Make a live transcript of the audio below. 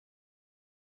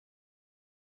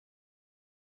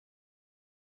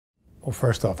Well,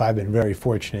 first off, I've been very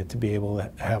fortunate to be able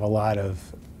to have a lot of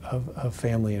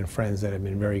family and friends that have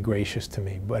been very gracious to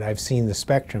me, but I've seen the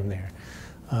spectrum there.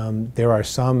 There are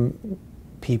some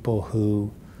people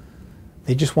who,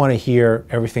 they just want to hear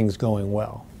everything's going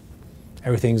well.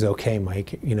 Everything's okay,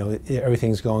 Mike. You know,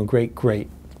 everything's going great, great.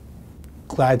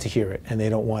 Glad to hear it, and they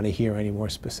don't want to hear any more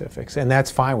specifics, and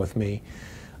that's fine with me.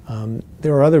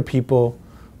 There are other people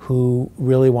who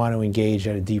really want to engage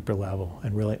at a deeper level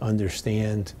and really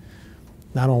understand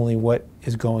not only what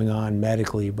is going on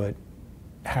medically, but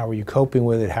how are you coping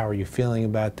with it, how are you feeling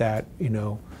about that, you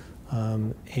know.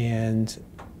 And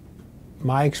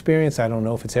my experience, I don't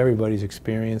know if it's everybody's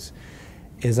experience,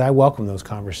 is I welcome those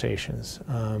conversations.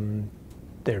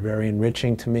 They're very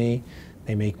enriching to me.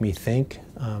 They make me think.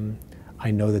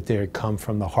 I know that they come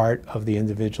from the heart of the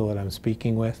individual that I'm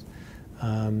speaking with,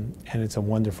 and it's a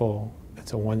wonderful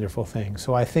thing.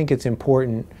 So I think it's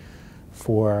important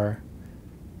for,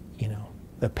 you know,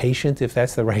 the patient, if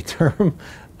that's the right term,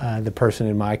 the person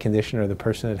in my condition or the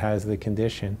person that has the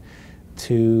condition,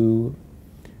 to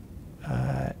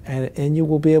and you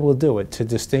will be able to do it, to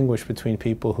distinguish between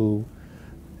people who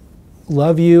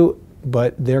love you,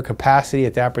 but their capacity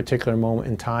at that particular moment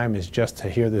in time is just to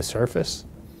hear the surface,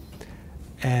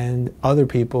 and other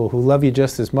people who love you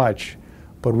just as much,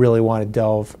 but really want to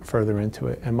delve further into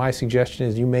it. And my suggestion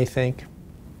is, you may think,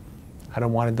 I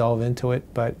don't want to delve into it,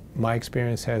 but my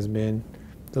experience has been,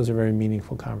 those are very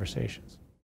meaningful conversations.